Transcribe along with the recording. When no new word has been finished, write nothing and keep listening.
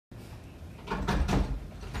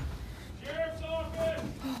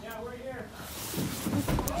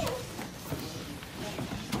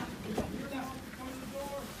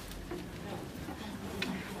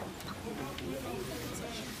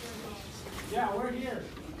Yeah, we're here.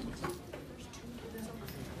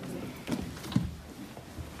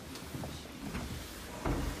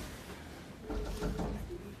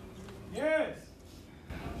 Yes.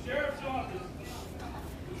 Sheriff's office.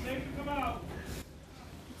 It's safe to come out.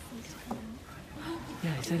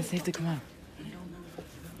 Yeah, he said it's safe to come out.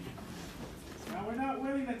 Now, we're not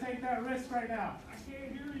willing to take that risk right now. I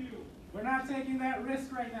can't hear you. We're not taking that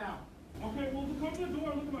risk right now. Okay, well, come to the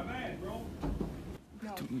door and look at my bag, bro.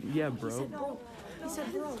 No. Yeah, bro. He said no. He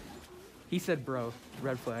said bro. He said bro.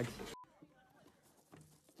 Red flag.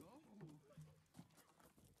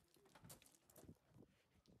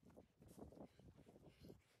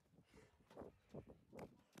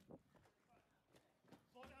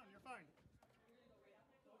 Slow down, you're fine.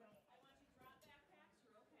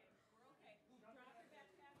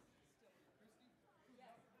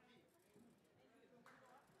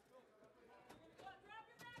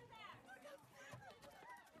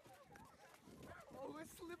 Oh,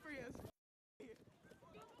 it's slippery as f***.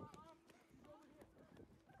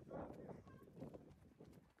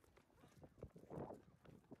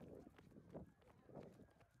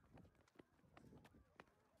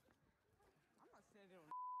 I'm not standing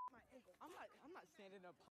on my ankle. I'm not standing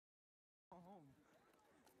up home.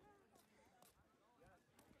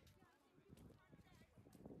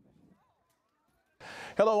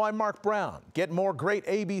 Hello, I'm Mark Brown. Get more great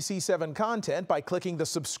ABC7 content by clicking the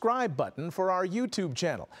subscribe button for our YouTube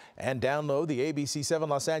channel and download the ABC7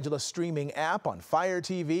 Los Angeles streaming app on Fire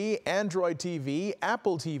TV, Android TV,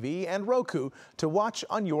 Apple TV, and Roku to watch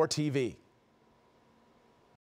on your TV.